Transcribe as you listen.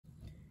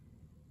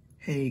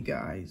Hey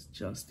guys,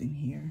 Justin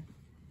here.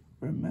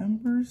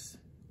 Remembers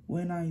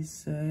when I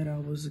said I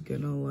was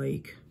gonna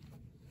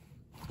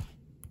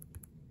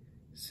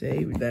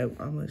say that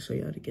I'm gonna show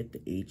you how to get the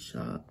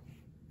hShop?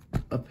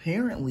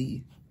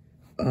 Apparently,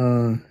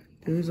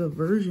 there's a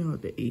version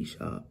of the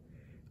hShop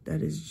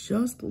that is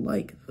just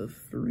like the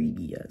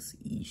 3DS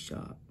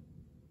eShop.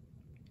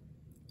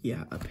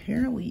 Yeah,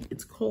 apparently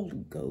it's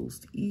called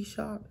Ghost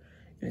eShop,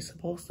 and it's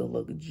supposed to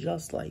look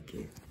just like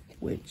it,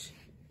 which,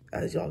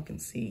 as y'all can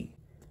see,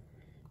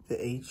 the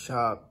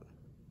hShop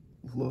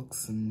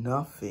looks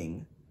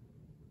nothing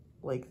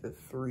like the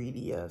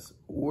 3DS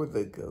or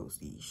the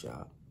Ghost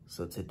eShop.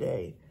 So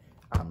today,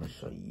 I'm gonna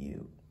show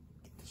you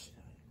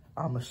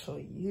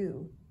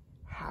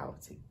how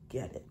to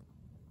get it.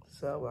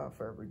 So without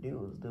further ado,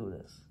 let's do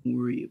this. Don't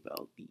worry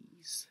about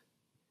these.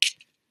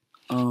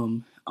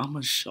 I'm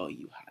gonna show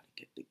you how to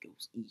get the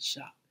Ghost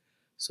eShop.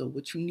 So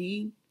what you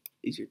need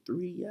is your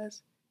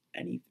 3DS,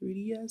 any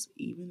 3DS,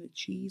 even a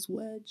cheese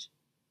wedge,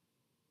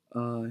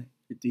 your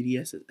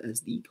 3DS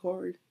SD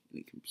card,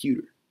 and a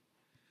computer.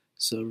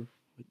 So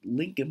with the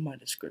link in my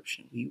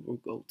description, we will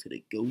go to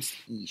the Ghost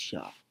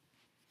eShop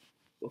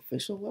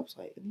official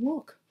website and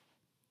look.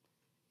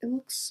 It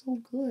looks so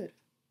good.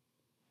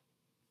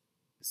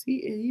 See,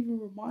 it even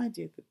reminds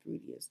you of the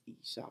 3DS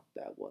eShop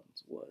that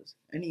once was.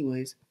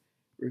 Anyways,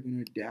 we're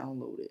gonna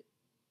download it.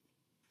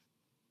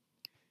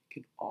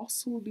 You can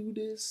also do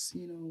this,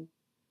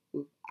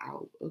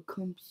 without a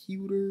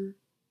computer,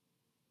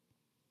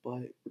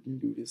 but we're gonna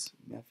do this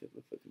method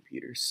with a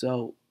computer.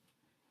 So,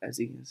 as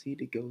you can see,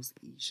 the Ghost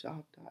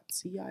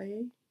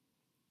eShop.cia.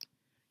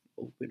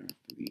 Open our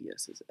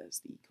 3DS's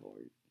SD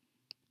card.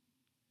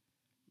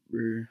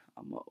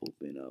 I'm gonna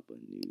open up a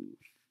new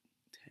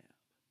tab.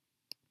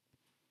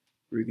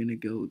 We're gonna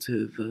go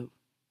to the,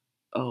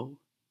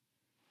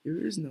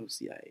 there is no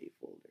CIA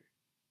folder.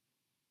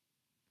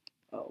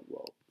 Oh,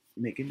 well,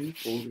 make a new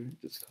folder,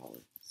 just call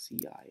it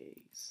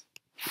CIAs.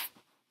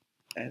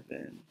 And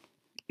then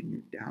in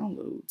your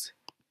downloads,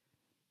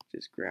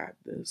 just grab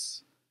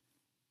this,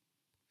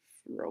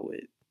 throw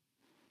it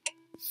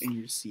in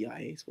your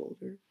CIAs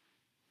folder,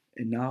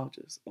 and now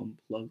just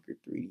unplug your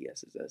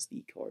 3DS's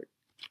SD card.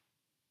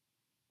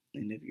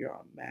 And if you're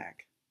on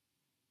Mac,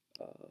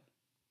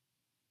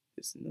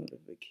 this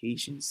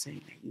notification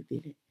saying that you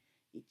didn't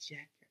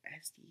eject your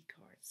SD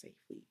card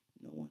safely.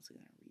 No one's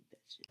gonna read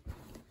that shit.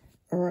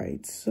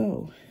 Alright,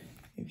 so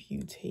if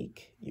you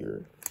take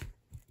your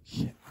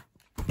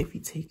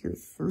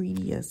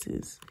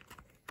 3DS's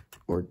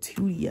or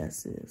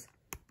 2DS's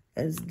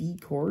SD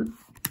card,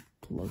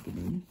 plug it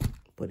in,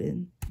 put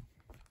in,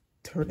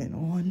 turn it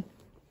on,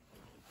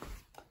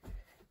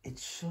 it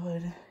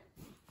should,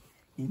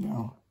 be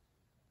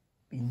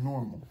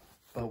normal,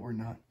 but we're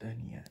not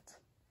done yet.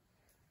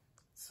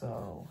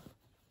 So,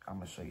 I'm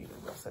gonna show you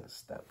the rest of the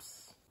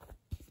steps.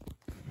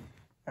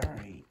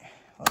 Alright,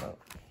 hold up.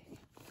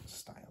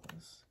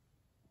 Stylus.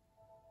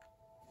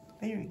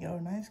 There we go,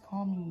 nice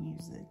calming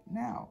music.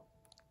 Now,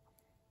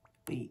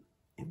 wait,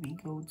 if we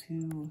go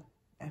to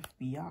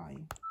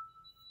FBI,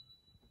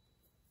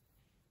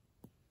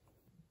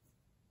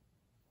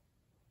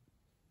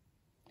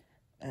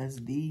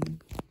 SD,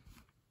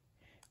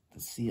 the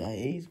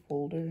CIA's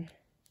folder,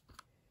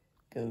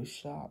 go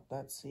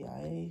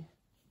shop.cia,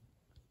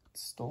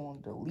 install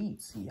and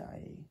delete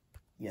CIA.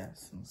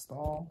 Yes,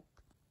 install.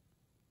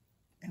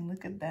 And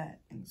look at that,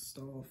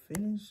 install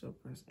finish. So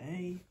press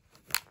A,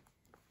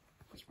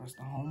 let's press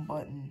the home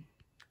button,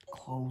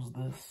 close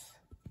this.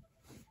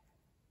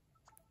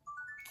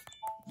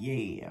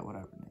 Yeah,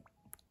 whatever.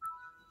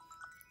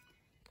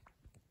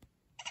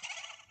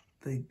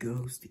 The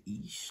Ghost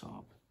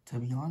eShop. To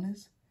be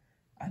honest,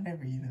 I've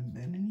never even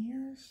been in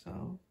here,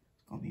 so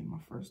it's gonna be my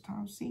first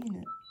time seeing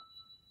it.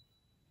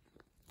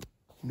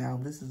 Now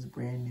this is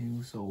brand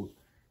new, so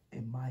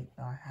it might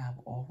not have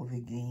all the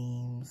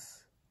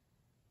games.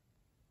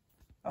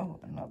 Oh,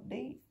 an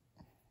update?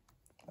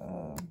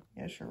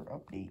 Yeah, sure,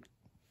 update.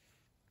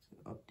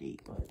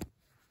 But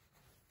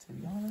to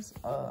be honest,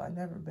 I've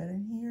never been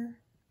in here.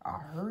 I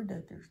heard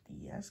that there's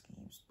DS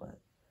games, but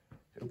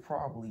they're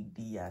probably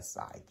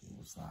DSi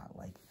games, not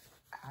like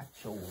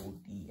actual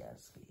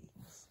DS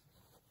games.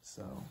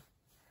 So,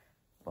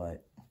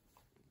 but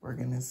we're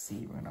gonna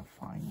see. We're gonna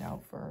find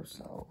out for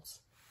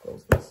ourselves.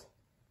 Close this.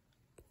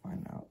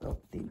 Find out.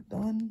 Update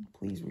done.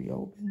 Please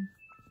reopen.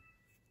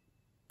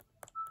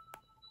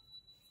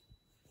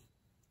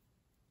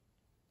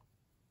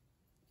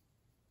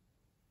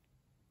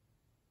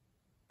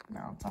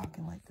 Now I'm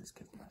talking like this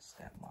because my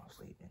stepmom's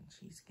sleeping.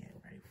 She's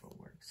getting ready for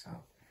work,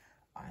 so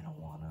I don't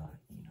want to,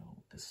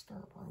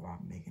 disturb her while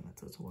I'm making a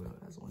tutorial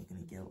that's only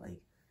going to get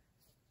like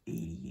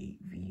 88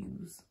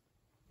 views.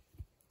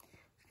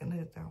 She's going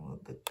to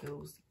download the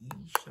Ghost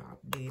eShop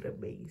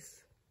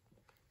database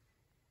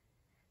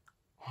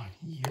on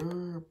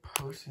your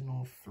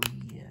personal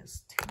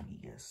 3DS,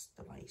 2DS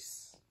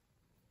device.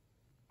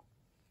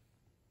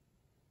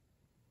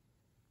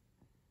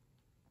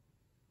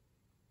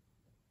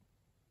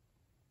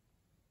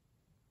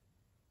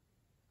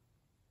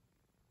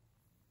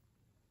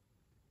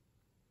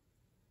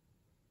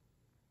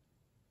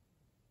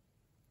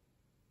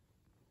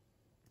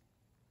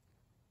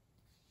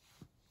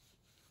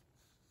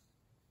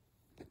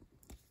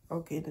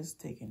 Okay, this is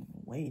taking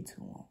way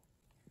too long.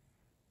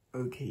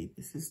 Okay,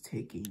 this is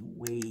taking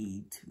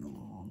way too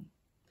long.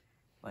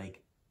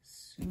 Like,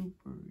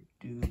 super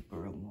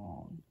duper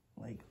long.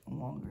 Like,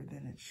 longer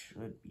than it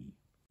should be.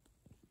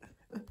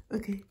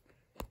 Okay,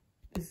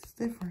 this is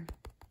different.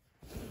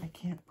 I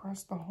can't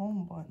press the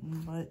home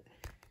button, but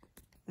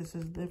this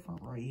is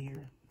different right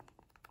here.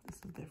 This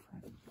is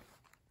different.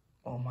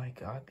 Oh my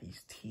god,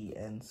 these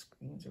TN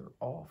screens are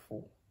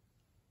awful.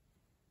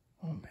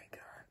 Oh my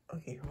god.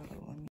 Okay, hold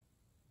on, let me...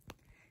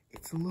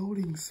 It's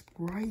loading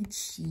sprite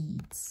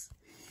sheets.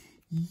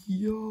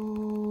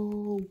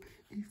 Yo,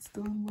 it's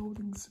done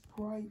loading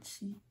sprite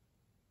sheet.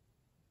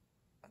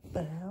 What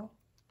the hell?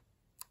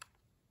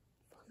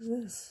 What is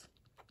this?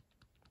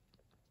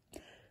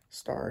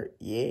 Start.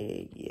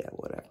 Yeah,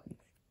 whatever.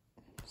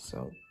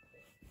 So,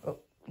 oh,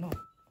 no.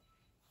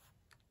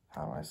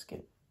 How do I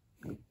skip?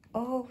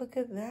 Oh, look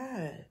at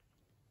that.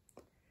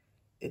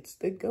 It's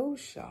the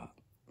Ghost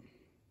Shop.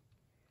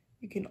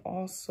 You can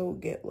also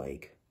get,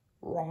 like,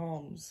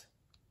 ROMs,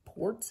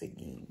 ports of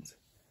games.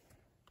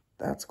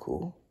 That's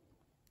cool.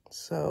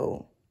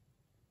 So,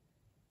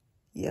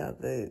 yeah,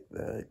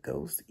 the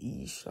Ghost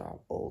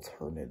eShop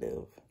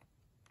alternative.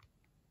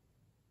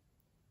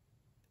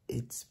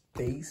 It's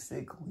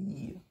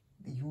basically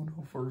the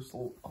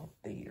universal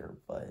updater,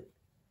 but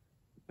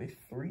with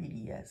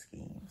 3DS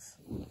games.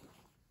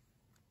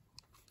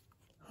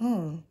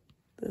 Huh.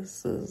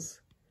 This is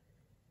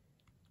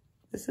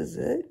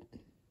it?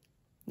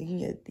 You can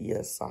get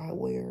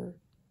DSiWare,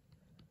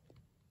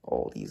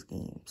 all these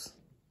games.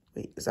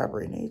 Wait, is that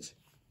Brain Age?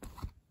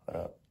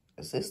 Hold up.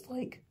 Is this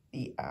like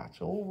the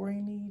actual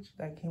Brain Age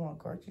that came on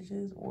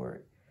cartridges,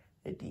 or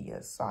the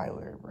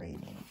DSiWare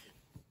Brain Age?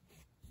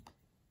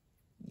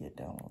 You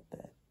download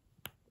that.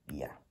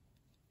 Yeah.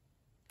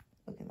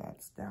 Look at that,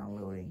 it's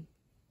downloading.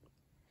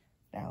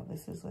 Now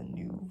this is a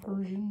new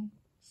version.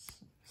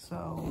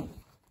 So,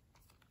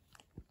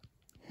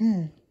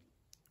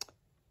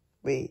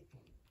 wait.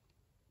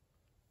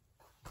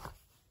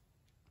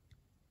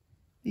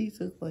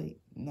 These are like,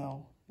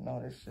 no,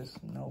 there's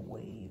just no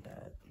way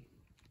that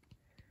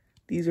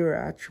these are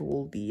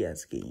actual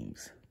DS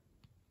games.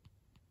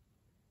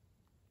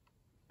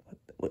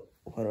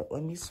 Hold up,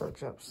 let me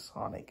search up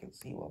Sonic and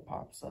see what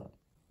pops up.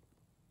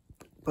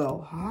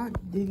 Well,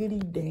 hot diggity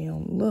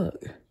damn,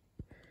 look.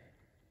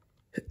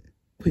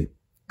 Wait,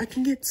 I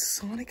can get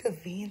Sonic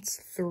Advance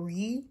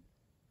 3?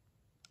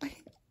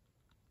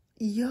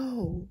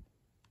 Yo.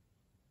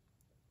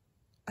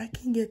 I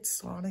can get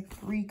Sonic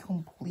 3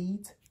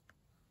 complete?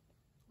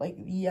 Like,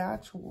 the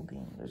actual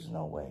game, there's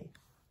no way.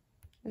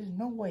 There's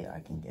no way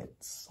I can get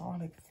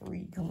Sonic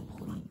 3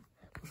 complete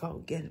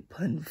without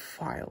putting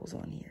files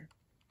on here.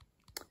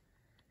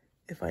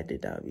 If I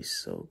did, that would be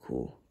so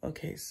cool.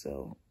 Okay,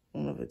 so, I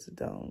don't know if it's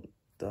done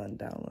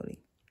downloading.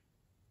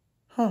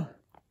 Huh.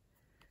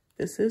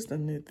 This is the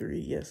new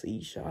 3DS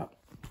eShop.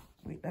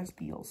 Wait, that's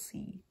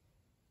DLC.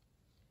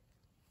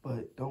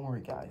 But don't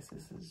worry, guys.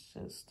 This is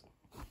just...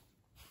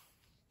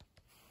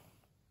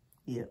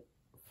 Yep,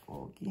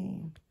 full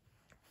game.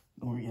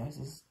 Don't worry, guys.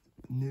 This is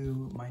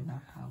new. It might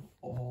not have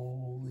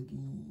all the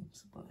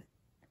games, but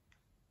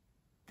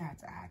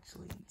that's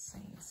actually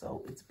insane.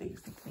 So it's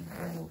basically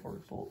a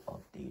universal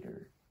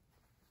updater,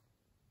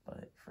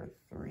 but for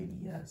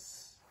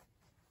 3DS,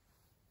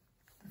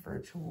 the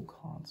Virtual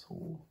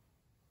Console,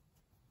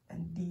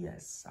 and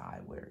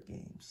DSiWare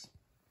games.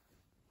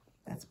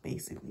 That's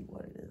basically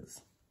what it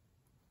is.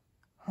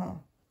 Huh.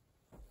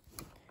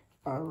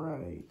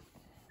 Alright.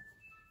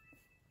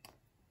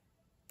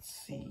 Let's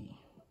see.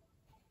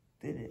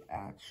 Did it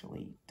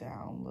actually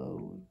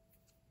download?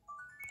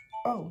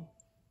 Oh.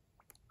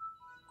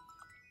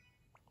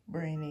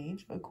 Brain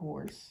Age, of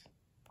course.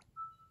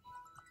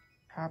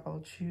 How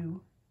about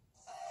you?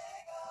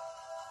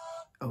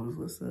 Oh, it's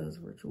listed as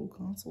Virtual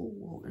Console?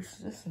 Well, there's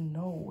just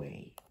no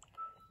way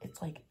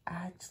it's like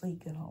actually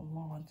gonna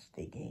launch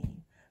the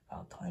game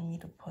without telling me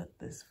to put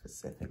this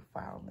specific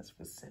file in this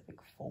specific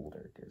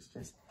folder. There's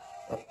just,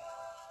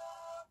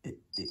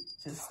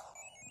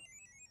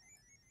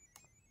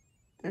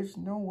 there's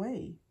no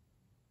way.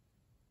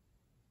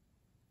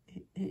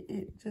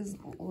 It just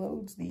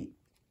loads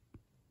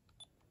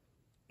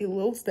it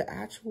loads the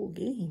actual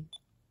game.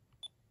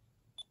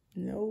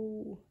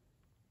 No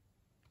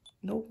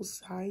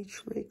side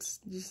tricks,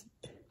 just,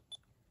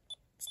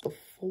 it's the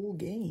full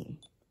game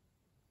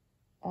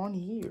on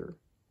here.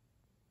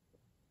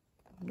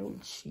 No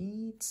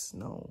cheats,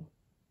 no.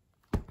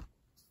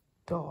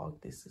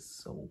 Dog, this is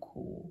so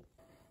cool.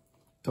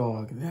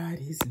 Dog, that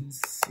is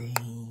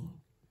insane.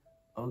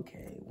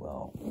 Okay,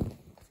 well,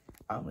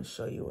 I'm gonna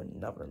show you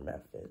another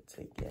method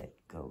to get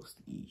Ghost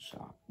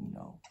eShop, you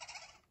know.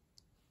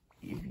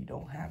 If you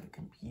don't have a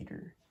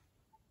computer,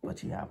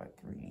 but you have a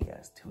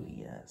 3DS,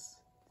 2DS,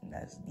 an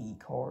SD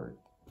card,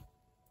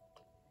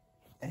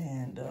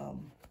 and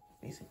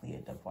basically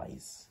a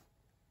device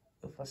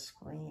with a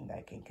screen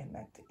that can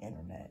connect to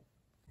internet.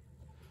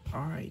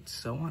 Alright,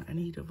 so on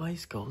any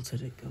device, go to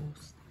the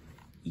Ghost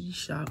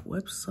eShop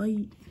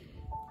website.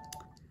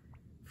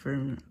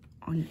 For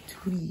on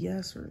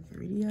 2DS or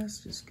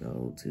 3DS, just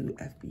go to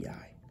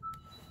FBI.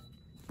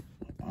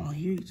 On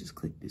here, you just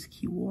click this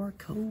QR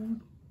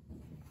code.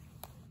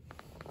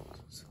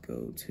 Just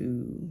go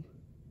to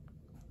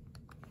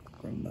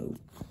remote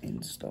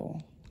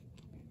install.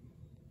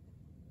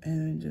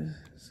 And then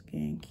just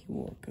scan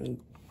QR code.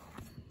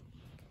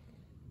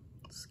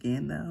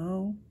 Scan that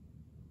hoe.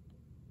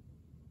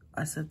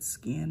 I said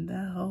scan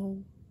that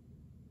hoe.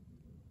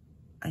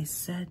 I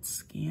said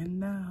scan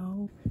that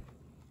hoe.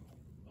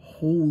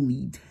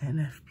 Holy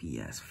 10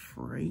 FPS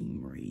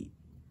frame rate.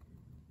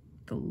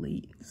 The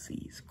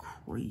latency is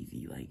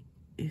crazy. Like,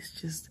 it's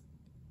just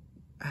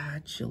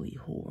actually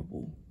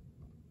horrible.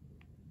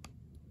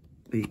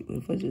 Wait, what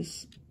if I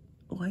just...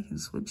 Oh, I can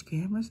switch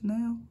cameras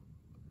now?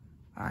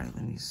 Alright,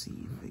 let me see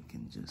if it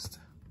can just,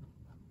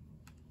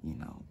 you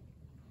know,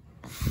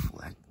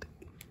 reflect.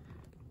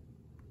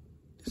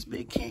 This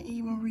bit can't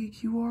even read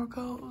QR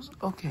codes?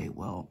 Okay,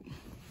 well,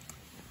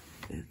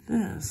 with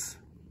this,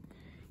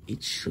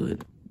 it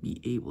should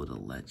be able to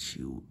let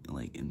you,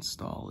 like,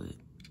 install it.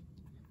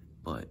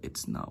 But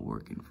it's not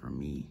working for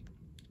me.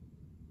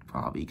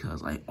 Probably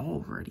because I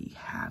already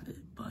have it,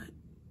 but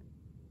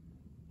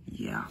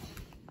yeah.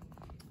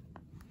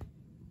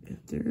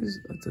 If there's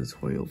a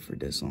tutorial for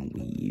this on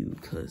Wii U,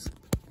 because it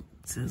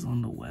says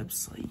on the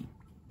website,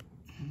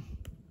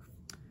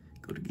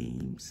 go to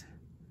games,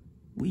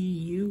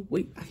 Wii U.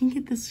 Wait, I can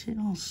get this shit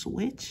on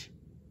Switch?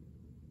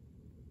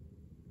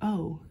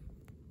 Oh.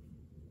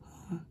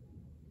 Huh.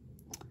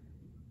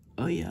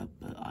 Oh yeah,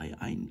 but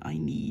I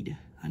need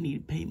to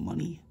pay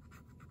money.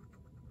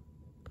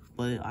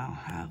 But I don't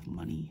have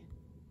money.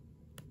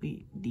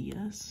 Wait,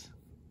 DS?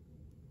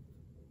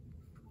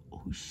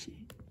 Oh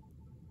shit.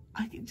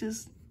 I can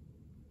just...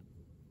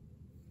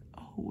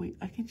 Oh wait,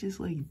 I can just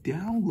like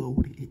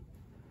download it.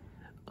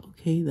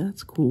 Okay,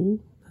 that's cool.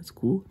 That's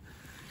cool.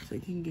 So I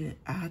can get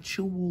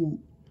actual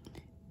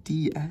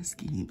DS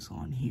games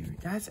on here.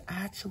 That's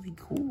actually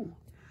cool.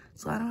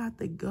 So I don't have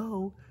to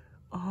go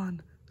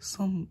on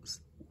some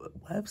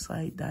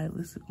website that I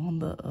listed on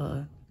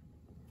the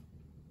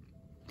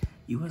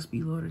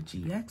USB Loader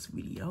GX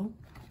video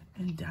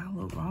and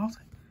download ROMs.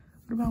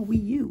 What about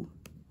Wii U?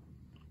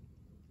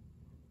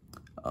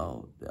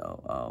 Oh,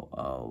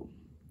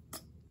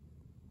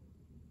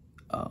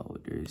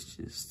 there's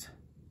just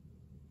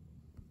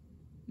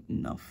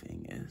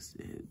nothing.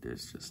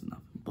 There's just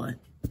nothing. But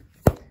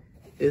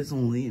it's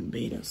only in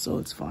beta, so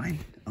it's fine.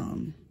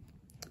 You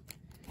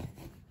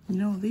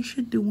know, they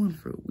should do one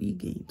for Wii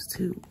games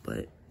too,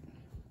 but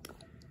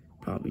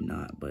probably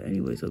not. But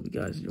anyways, hope you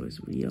guys enjoyed this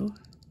video.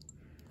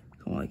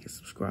 Don't like and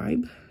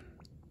subscribe.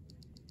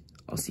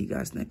 I'll see you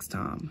guys next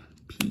time.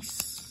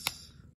 Peace.